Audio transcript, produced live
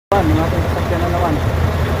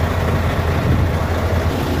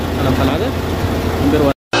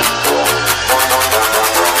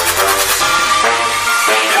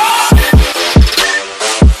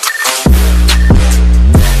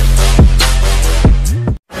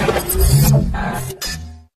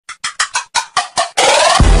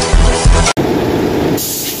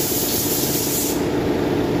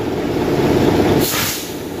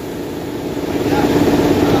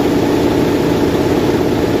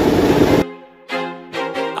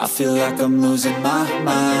feel like I'm losing my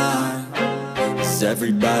mind. Is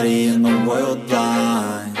everybody in the world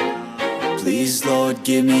blind? Please, Lord,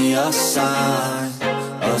 give me a sign,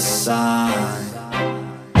 a sign.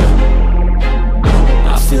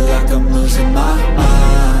 I feel like I'm losing my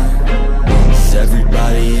mind. Is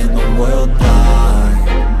everybody in the world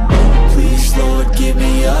blind? Please, Lord, give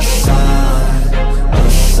me a sign,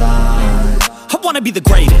 a sign. I wanna be the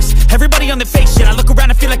greatest. Everybody on the fake shit. I look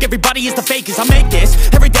around and feel like everybody is the fakest. I make this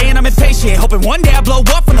every day and I'm impatient, hoping one day I blow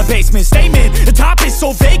up from the basement. Statement, the top is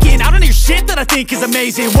so vacant. I don't hear shit that I think is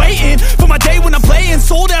amazing. Waiting for my day when I'm playing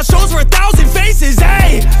sold out shows for 1,000 faces.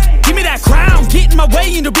 Hey, give me that crown, get in my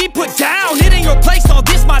way and to be put down. It ain't your place, all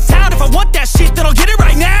this my town. If I want that shit, then I'll get it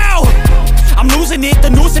right now. I'm losing it, the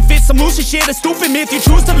noose it fits. I'm losing shit, a stupid myth. You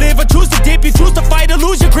choose to live or choose to dip. You choose to fight or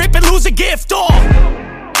lose your grip and lose a gift.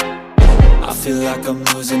 I feel like I'm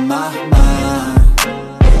losing my mind.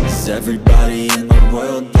 Is everybody in the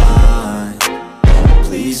world blind?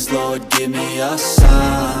 Please, Lord, give me a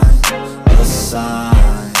sign, a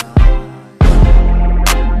sign.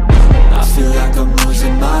 I feel like I'm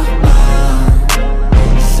losing my mind.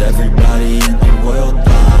 Is everybody in the world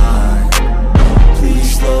blind?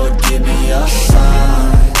 Please, Lord, give me a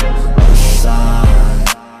sign, a sign.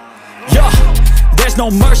 Yeah. There's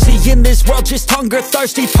no mercy in this world, just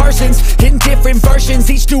hunger-thirsty persons in different versions.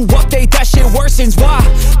 Each new update, that shit worsens. Why?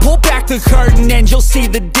 Pull back the curtain and you'll see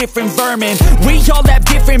the different vermin. We all have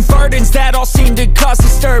different burdens that all seem to cause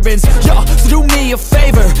disturbance. Yo, so do me a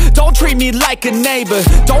favor, don't treat me like a neighbor.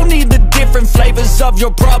 Don't need the different flavors of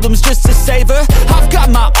your problems just to savor. I've got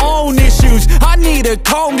my own issues, I need a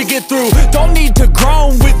comb to get through. Don't need to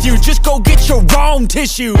groan with you, just go get your own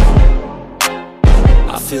tissue.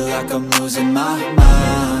 I feel like I'm losing my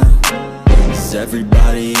mind. Is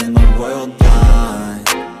everybody in the world blind?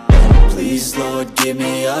 Please, Lord, give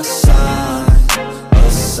me a sign,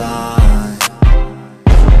 a sign.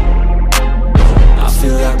 I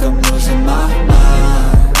feel like I'm losing my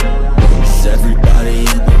mind. Is everybody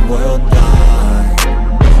in the world blind?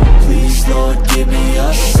 Please, Lord, give me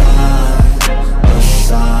a sign, a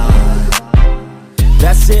sign.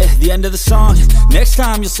 That's it, the end of the song. Next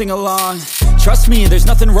time you'll sing along. Trust me, there's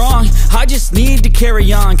nothing wrong. I just need to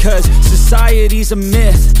carry on, cause society's a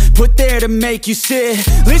myth put there to make you sit.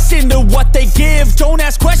 Listen to what they give. Don't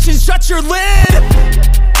ask questions, shut your lid.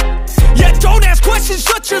 Yeah, don't ask questions,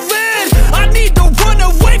 shut your lid. I need to run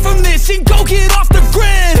away from this and go get off the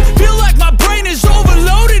grid. Feel like my brain is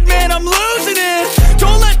overloaded, man, I'm losing it.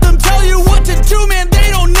 Don't let them tell you what to do, man, they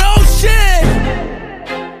don't know shit.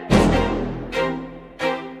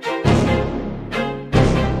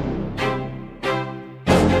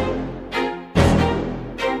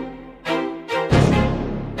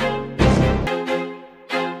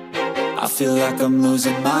 I feel like I'm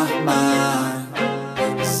losing my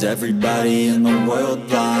mind. Is everybody in the world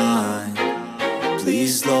blind?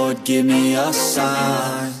 Please, Lord, give me a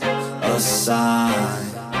sign, a sign.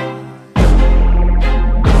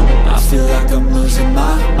 I feel like I'm losing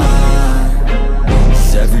my mind.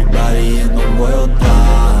 Is everybody in the world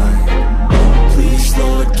blind? Please,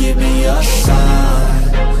 Lord, give me a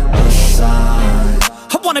sign, a sign.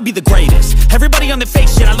 I wanna be the greatest. Everybody on the fake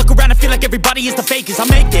shit. I look around and feel like everybody is the fakest. I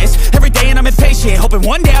make this every day and I'm impatient, hoping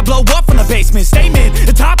one day I blow up from the basement. Statement,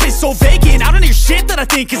 the top is so vacant. I don't hear shit that I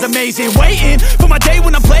think is amazing. Waiting for my day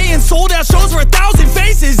when I'm playing sold out shows for 1,000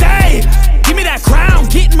 faces. Hey, give me that crown,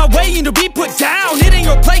 get in my way and to be put down. It ain't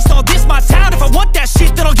your place, all this my town. If I want that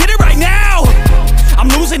shit, then I'll get it right now. I'm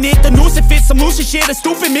losing it, the noose it fits. I'm losing shit, a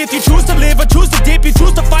stupid myth. You choose to live or choose to dip. You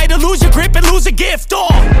choose to fight or lose your grip and lose a gift.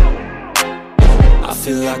 I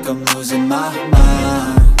feel like I'm losing my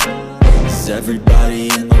mind. Is everybody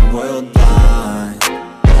in the world blind?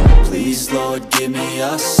 Please, Lord, give me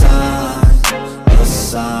a sign, a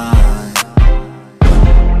sign.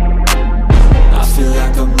 I feel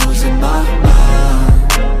like I'm losing my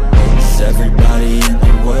mind. Is everybody in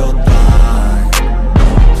the world blind?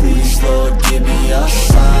 Please, Lord, give me a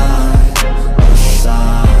sign, a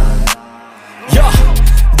sign. Yeah.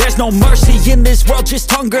 There's no mercy in this world, just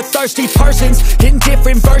hunger-thirsty persons in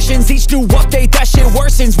different versions. Each new update, that shit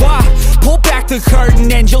worsens. Why? Pull back the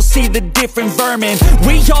curtain and you'll see the different vermin.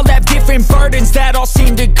 We all have different burdens that all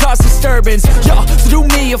seem to cause disturbance. Yo, so do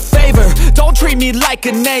me a favor, don't treat me like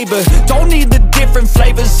a neighbor. Don't need the different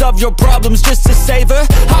flavors of your problems just to savor.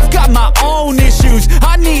 I've got my own issues,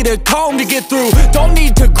 I need a comb to get through. Don't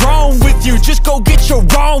need to groan with you, just go get your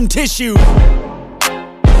own tissue.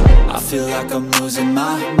 I feel like I'm losing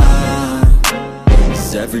my mind.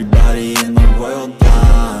 Is everybody in the world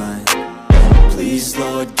blind? Please,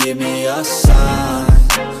 Lord, give me a sign,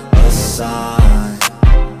 a sign.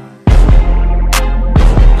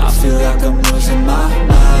 I feel like I'm losing my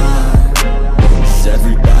mind. Is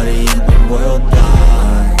everybody in the world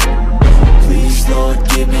blind? Please, Lord,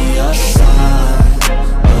 give me a sign,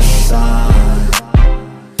 a sign.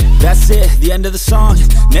 That's it, the end of the song.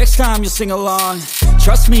 Next time you'll sing along.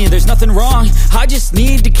 Trust me, there's nothing wrong. I just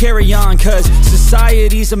need to carry on, cause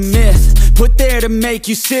society's a myth, put there to make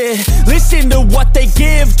you sit. Listen to what they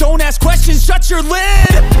give. Don't ask questions, shut your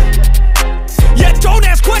lid. Yeah, don't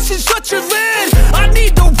ask questions, shut your lid. I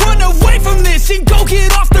need to run away from this and go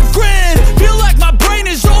get off the grid. Feel like my brain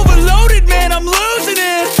is overloaded, man, I'm losing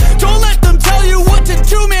it. Don't let them tell you what to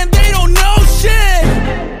do, man, they don't know shit.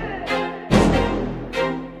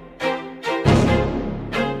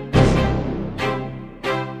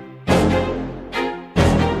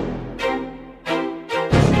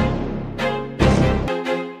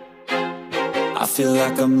 I feel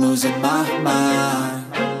like I'm losing my mind.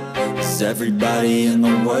 Is everybody in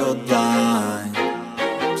the world blind?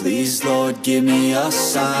 Please, Lord, give me a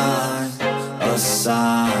sign, a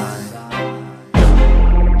sign.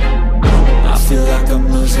 I feel like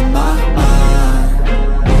I'm losing my mind.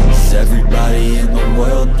 Is everybody in the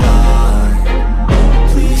world blind?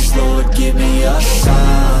 Please, Lord, give me a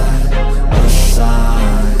sign, a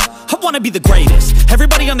sign. I wanna be the greatest.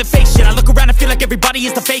 Everybody on the fake shit. I look around and feel like everybody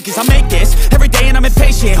is the fakest. I make this every day and I'm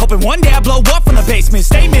impatient, hoping one day I blow up from the basement.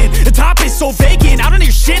 Statement, the top is so vacant. I don't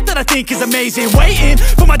hear shit that I think is amazing. Waiting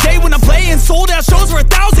for my day when I'm playing sold out shows for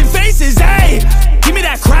 1,000 faces. Hey, give me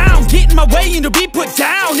that crown, get in my way and to be put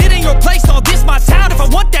down. It ain't your place, all this my town. If I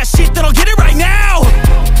want that shit, then I'll get it right now.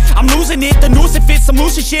 I'm losing it, the noose it fits. I'm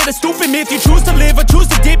losing shit, a stupid myth. You choose to live or choose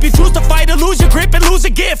to dip. You choose to fight or lose your grip and lose a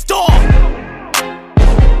gift.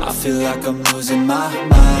 I feel like I'm losing my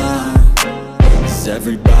mind. Is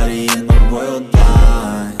everybody in the world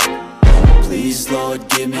blind? Please, Lord,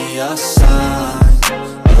 give me a sign,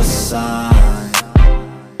 a sign.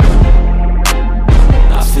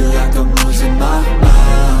 I feel like I'm losing my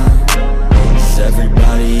mind. Is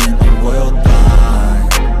everybody in the world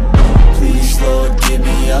blind? Please, Lord, give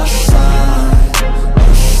me a sign,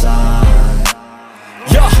 a sign.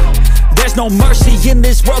 Yeah. There's no mercy in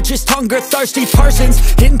this world, just hunger-thirsty persons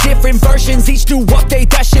in different versions. Each new update,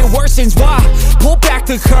 that shit worsens. Why? Pull back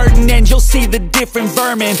the curtain and you'll see the different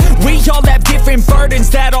vermin. We all have different burdens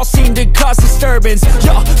that all seem to cause disturbance.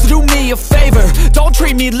 Yo, so do me a favor, don't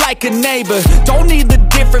treat me like a neighbor. Don't need the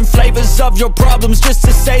different flavors of your problems just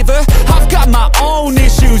to savor. I've got my own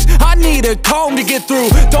issues, I need a comb to get through.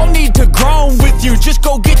 Don't need to groan with you, just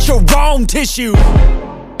go get your own tissue.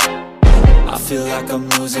 I feel like I'm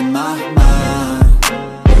losing my mind.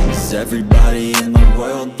 Is everybody in the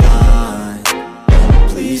world blind?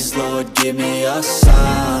 Please, Lord, give me a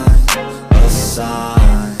sign, a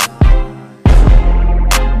sign.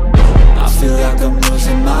 I feel like I'm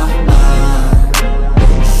losing my mind.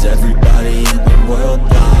 Is everybody in the world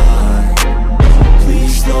blind?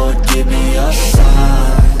 Please, Lord, give me a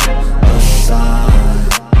sign, a sign.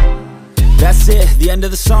 That's it, the end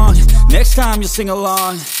of the song. Next time you'll sing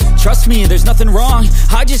along. Trust me, there's nothing wrong.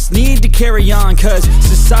 I just need to carry on, cause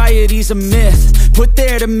society's a myth, put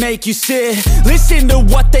there to make you sit. Listen to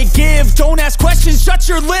what they give. Don't ask questions, shut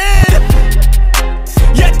your lid.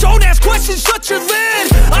 Yeah, don't ask questions, shut your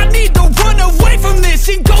lid. I need to run away from this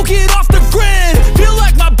and go get off the grid. Feel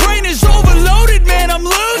like my brain is overloaded, man, I'm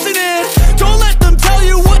losing it. Don't let them tell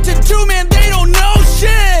you what to do, man, they don't know shit.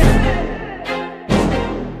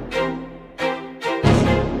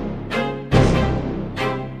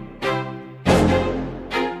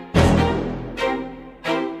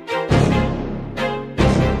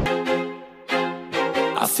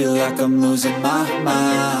 I feel like I'm losing my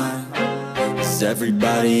mind. Is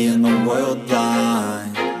everybody in the world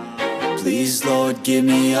blind? Please, Lord, give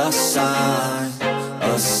me a sign,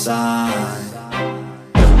 a sign.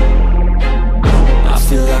 I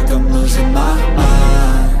feel like I'm losing my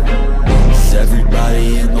mind. Is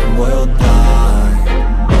everybody in the world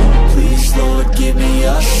blind? Please, Lord, give me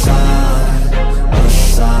a sign, a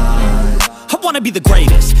sign. I wanna be the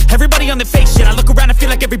greatest. Everybody on the fake shit. I look around and feel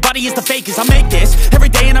like everybody is the fakest. I make this every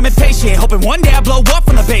day and I'm impatient, hoping one day I blow up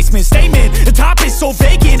from the basement. Statement, the top is so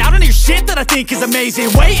vacant. I don't hear shit that I think is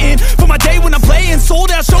amazing. Waiting for my day when I'm playing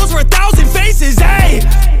sold out shows for 1,000 faces. Hey,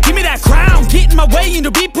 give me that crown, get in my way and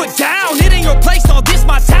to be put down. It ain't your place, all this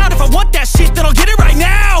my town. If I want that shit, then I'll get it right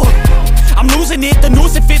now. I'm losing it, the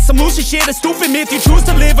noose it fits. I'm losing shit, a stupid myth. You choose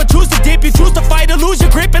to live or choose to dip. You choose to fight or lose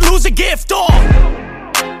your grip and lose a gift.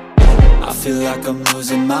 I feel like I'm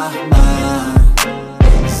losing my mind.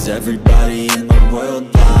 Is everybody in the world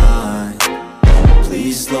blind?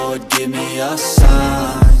 Please, Lord, give me a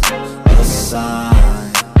sign, a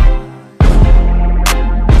sign.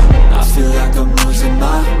 I feel like I'm losing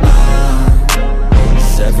my mind.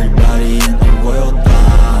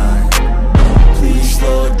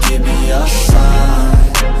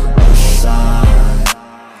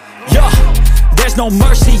 no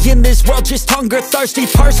mercy in this world, just hunger-thirsty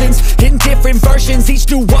persons in different versions. Each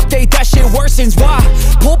new update, that shit worsens. Why?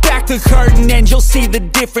 Pull back the curtain and you'll see the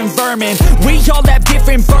different vermin. We all have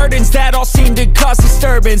different burdens that all seem to cause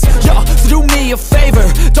disturbance. Yo, so do me a favor,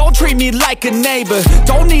 don't treat me like a neighbor.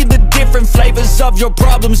 Don't need the different flavors of your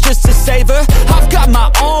problems just to savor. I've got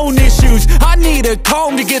my own issues, I need a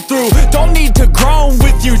comb to get through. Don't need to groan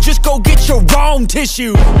with you, just go get your own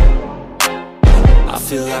tissue. I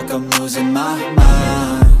feel like I'm losing my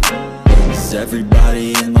mind. Is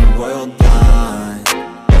everybody in the world blind?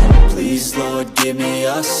 Please, Lord, give me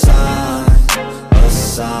a sign, a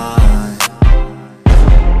sign.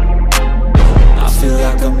 I feel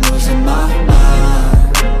like I'm losing my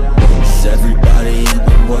mind. Is everybody in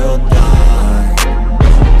the world blind?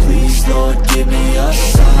 Please, Lord, give me a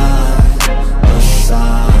sign, a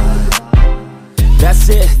sign. That's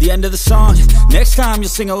it, the end of the song. Next time you'll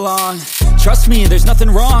sing along. Trust me, there's nothing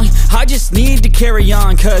wrong, I just need to carry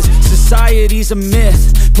on. Cause society's a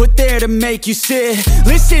myth, put there to make you sit.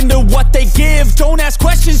 Listen to what they give, don't ask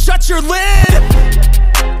questions, shut your lid.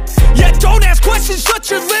 Yeah, don't ask questions, shut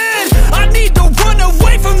your lid. I need to run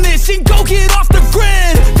away from this and go get off the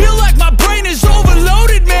grid. Feel like my brain is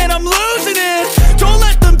overloaded, man, I'm losing it. Don't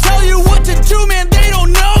let them tell you what to do, man, they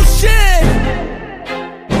don't know shit.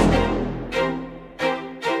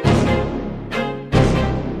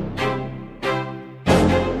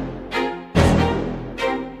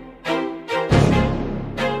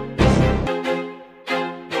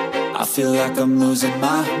 I feel like I'm losing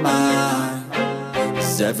my mind.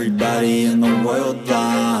 Is everybody in the world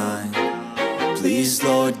blind? Please,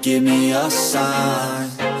 Lord, give me a sign,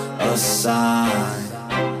 a sign.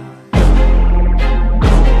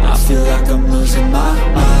 I feel like I'm losing my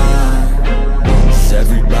mind. Is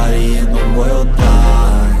everybody in the world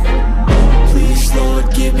blind? Please,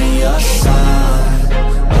 Lord, give me a sign,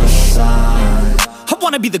 a sign. I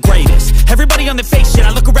wanna be the greatest, everybody on the fake shit.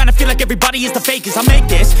 I look around and feel like everybody is the fakest. I make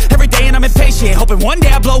this every day and I'm impatient, hoping one day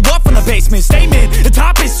I blow up from the basement. Statement, the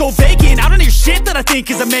top is so vacant, I don't hear shit that I think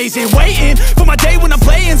is amazing. Waiting for my day when I'm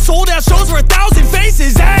playing sold out shows for 1,000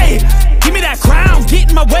 faces. Hey, give me that crown, get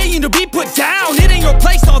in my way and to be put down. It ain't your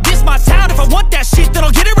place, all this my town. If I want that shit, then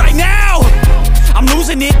I'll get it right now. I'm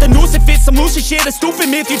losing it, the noose it fits, I'm losing shit, a stupid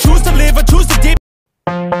myth. You choose to live or choose to dip.